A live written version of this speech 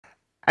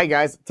Hi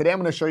guys, today I'm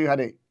going to show you how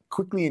to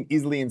quickly and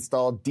easily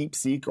install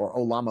DeepSeek or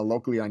Ollama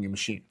locally on your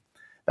machine.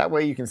 That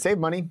way you can save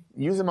money,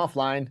 use them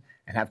offline,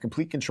 and have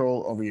complete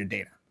control over your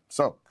data.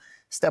 So,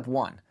 step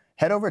 1,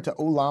 head over to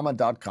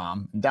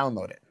ollama.com and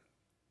download it.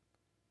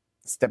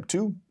 Step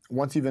 2,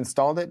 once you've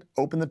installed it,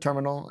 open the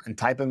terminal and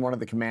type in one of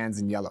the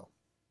commands in yellow.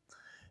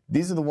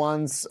 These are the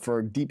ones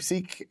for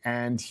DeepSeek,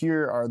 and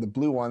here are the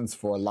blue ones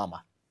for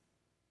Llama.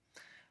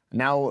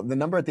 Now, the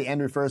number at the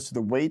end refers to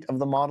the weight of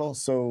the model,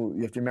 so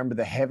you have to remember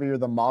the heavier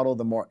the model,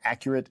 the more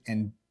accurate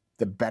and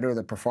the better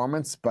the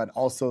performance, but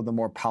also the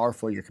more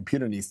powerful your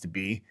computer needs to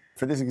be.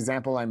 For this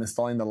example, I'm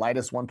installing the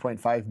lightest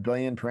 1.5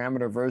 billion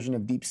parameter version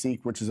of DeepSeek,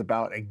 which is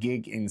about a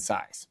gig in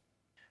size.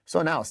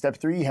 So now, step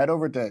 3, head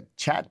over to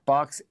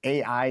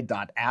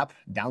chatboxai.app,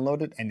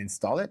 download it and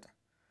install it.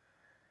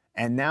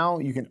 And now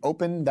you can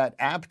open that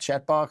app,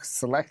 Chatbox,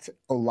 select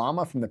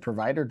Ollama from the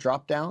provider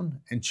dropdown,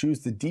 and choose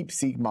the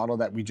DeepSeek model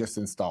that we just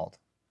installed.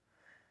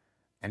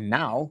 And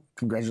now,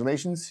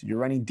 congratulations, you're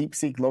running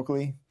DeepSeek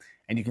locally,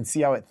 and you can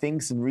see how it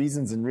thinks and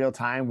reasons in real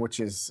time, which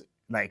is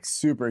like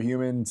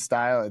superhuman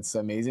style. It's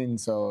amazing.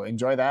 So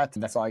enjoy that.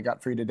 And that's all I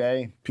got for you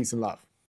today. Peace and love.